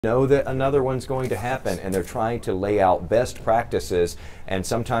know that another one's going to happen, and they're trying to lay out best practices, and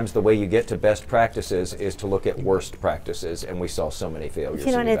sometimes the way you get to best practices is to look at worst practices, and we saw so many failures.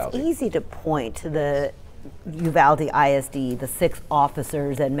 You know, in and Uvalde. it's easy to point to the Uvalde ISD, the 6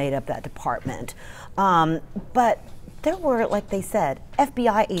 officers that made up that department, but there were, like they said,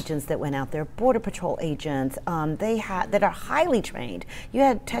 FBI agents that went out there, Border Patrol agents, that are highly trained. You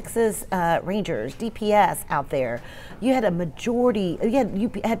had Texas Rangers, DPS out there. You had a majority, you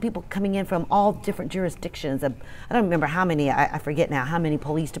had people coming in from all different jurisdictions. I don't remember how many, I forget now, how many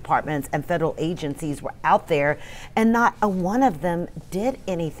police departments and federal agencies were out there, and not a one of them did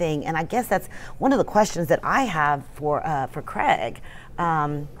anything. And I guess that's one of the questions that I have for Craig.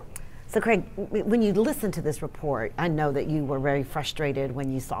 So Craig, when you listen to this report, I know that you were very frustrated when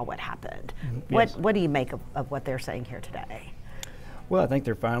you saw what happened. Yes. What do you make of what they're saying here today? Well, I think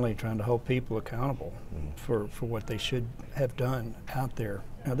they're finally trying to hold people accountable for what they should have done out there.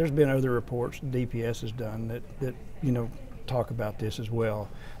 Now, there's been other reports DPS has done that you know, talk about this as well.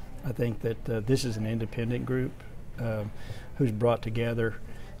 I think that this is an independent group who's brought together.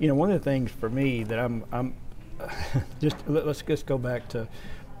 You know, one of the things for me that I'm let's just go back to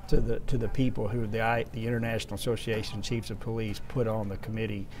the people who the International Association of Chiefs of Police put on the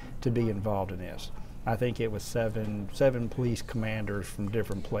committee to be involved in this. I think it was seven police commanders from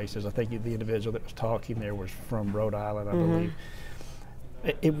different places. I think the individual that was talking there was from Rhode Island, I believe.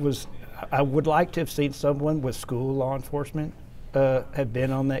 It was, I would like to have seen someone with school law enforcement have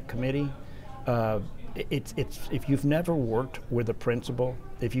been on that committee. It's if you've never worked with a principal,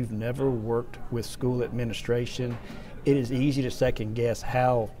 if you've never worked with school administration, it is easy to second guess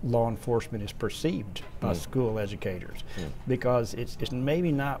how law enforcement is perceived by school educators, because it's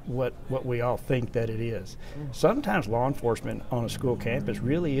maybe not what we all think that it is. Sometimes law enforcement on a school campus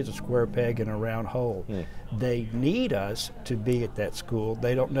really is a square peg in a round hole. They need us to be at that school.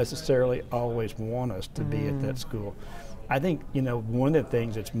 They don't necessarily always want us to be at that school. I think, you know, one of the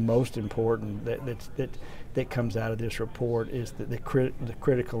things that's most important that comes out of this report is the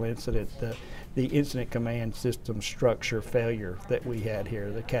critical incident, the incident command system structure failure that we had here,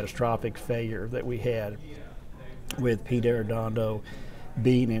 the catastrophic failure that we had with Pete Arredondo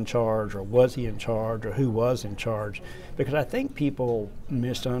being in charge, or was he in charge, or who was in charge? Because I think people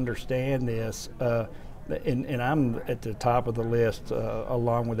misunderstand this. And I'm at the top of the list,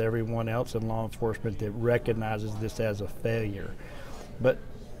 along with everyone else in law enforcement that recognizes this as a failure. But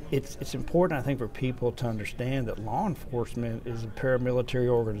it's important, I think, for people to understand that law enforcement is a paramilitary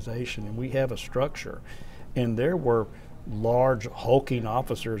organization, and we have a structure. And there were large, hulking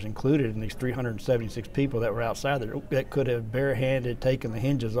officers included in these 376 people that were outside there that could have barehanded taken the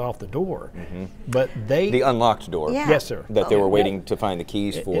hinges off the door. But the unlocked door. Yeah. Yes, sir. That they were waiting to find the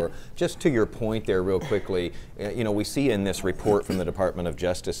keys for. Just to your point there real quickly, you know, we see in this report from the Department of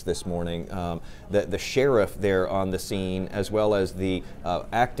Justice this morning that the sheriff there on the scene, as well as the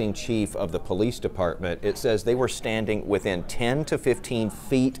acting chief of the police department, it says they were standing within 10 to 15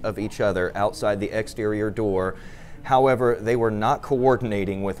 feet of each other outside the exterior door. However, they were not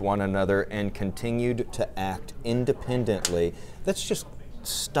coordinating with one another and continued to act independently. That's just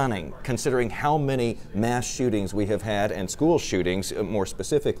stunning, considering how many mass shootings we have had, and school shootings more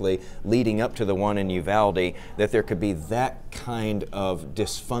specifically, leading up to the one in Uvalde, that there could be that kind of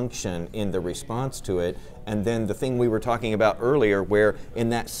dysfunction in the response to it. And then the thing we were talking about earlier, where in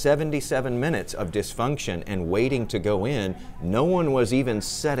that 77 minutes of dysfunction and waiting to go in, no one was even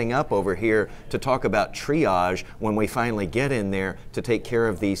setting up over here to talk about triage when we finally get in there to take care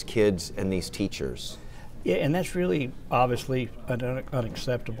of these kids and these teachers. Yeah, and that's really obviously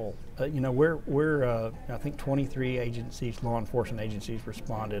unacceptable. You know, we're I think 23 agencies, law enforcement agencies,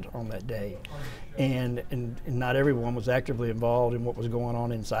 responded on that day, and not everyone was actively involved in what was going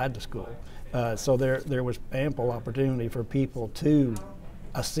on inside the school. So there was ample opportunity for people to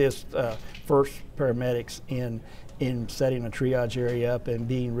assist first paramedics in setting a triage area up and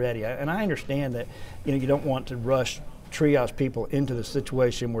being ready. And I understand that, you know, you don't want to rush triage people into the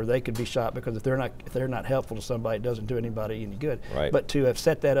situation where they could be shot, because if they're not helpful to somebody, it doesn't do anybody any good. Right. But to have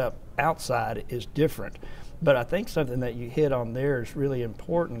set that up outside is different. But I think something that you hit on there is really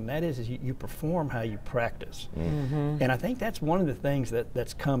important, and that is you perform how you practice. And I think that's one of the things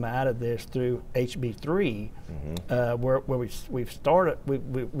that's come out of this through HB3, where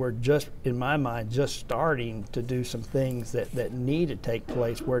we're just, in my mind, just starting to do some things that need to take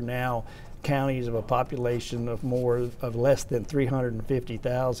place, where now counties of a population of less than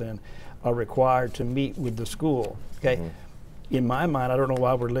 350,000 are required to meet with the school. Okay. in my mind, I don't know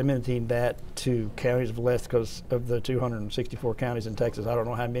why we're limiting that to counties of less, because of the 264 counties in Texas, I don't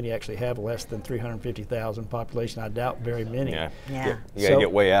know how many actually have less than 350,000 population. I doubt very many. Yeah. Yeah. You got to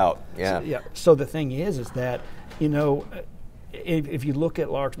get way out. Yeah. So the thing is that, you know, if you look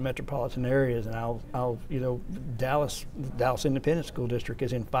at large metropolitan areas, and I'll you know, Dallas Independent School District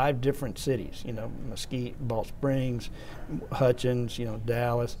is in 5 different cities. You know, Mesquite, Balch Springs, Hutchins. You know,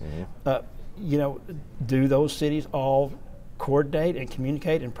 Dallas. You know, do those cities all coordinate and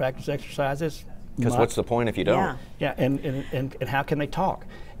communicate and practice exercises? Because what's the point if you don't? Yeah, and how can they talk?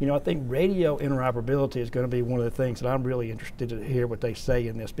 You know, I think radio interoperability is going to be one of the things that I'm really interested to hear what they say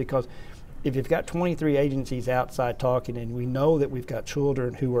in this, because if you've got 23 agencies outside talking, and we know that we've got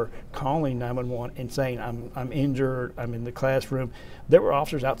children who are calling 911 and saying, I'm injured, I'm in the classroom, there were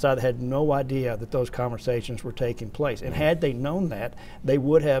officers outside that had no idea that those conversations were taking place. And had they known that, they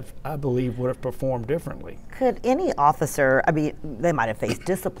would have, I believe, would have performed differently. Could any officer, I mean, they might have faced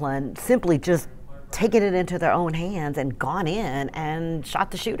discipline, simply just taken it into their own hands and gone in and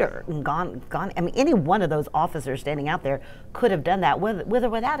shot the shooter and gone. I mean, any one of those officers standing out there could have done that with or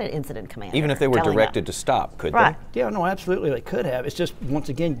without an incident commander. Even if they were directed to stop, could they? Yeah, no, absolutely they could have. It's just, once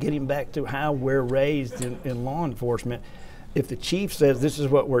again, getting back to how we're raised in law enforcement. If the chief says this is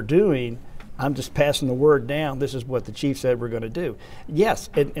what we're doing, I'm just passing the word down, this is what the chief said we're going to do. Yes,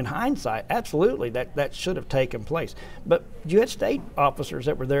 in hindsight, absolutely, that should have taken place. But you had state officers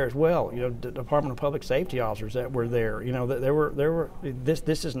that were there as well, you know, the Department of Public Safety officers that were there. You know,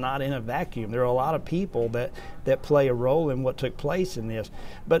 this is not in a vacuum. There are a lot of people that play a role in what took place in this.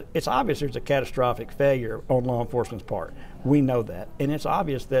 But it's obvious there's a catastrophic failure on law enforcement's part. We know that. And it's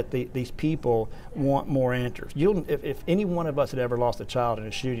obvious that these people want more answers. If any one of us had ever lost a child in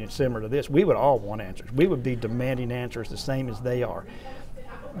a shooting similar to this, we would all want answers. We would be demanding answers the same as they are.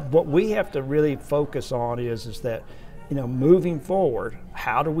 What we have to really focus on is that, you know, moving forward,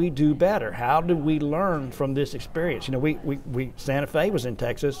 how do we do better? How do we learn from this experience? You know, Santa Fe was in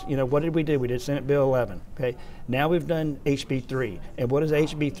Texas. You know, what did we do? We did Senate Bill 11. Okay, now we've done HB 3. And what is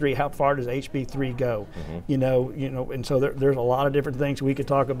HB 3? How far does HB 3 go? You know, and so there's a lot of different things we could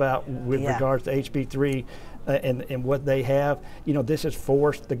talk about with regards to HB 3. And what they have. You know, this has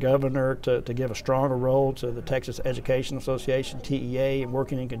forced the governor to give a stronger role to the Texas Education Association, TEA, and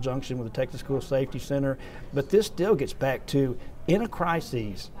working in conjunction with the Texas School Safety Center. But this still gets back to, in a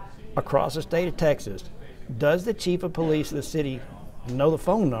crisis across the state of Texas, does the chief of police of the city know the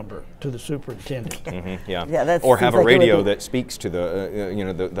phone number to the superintendent? Or have a radio that speaks to the, you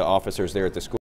know, the officers there at the school.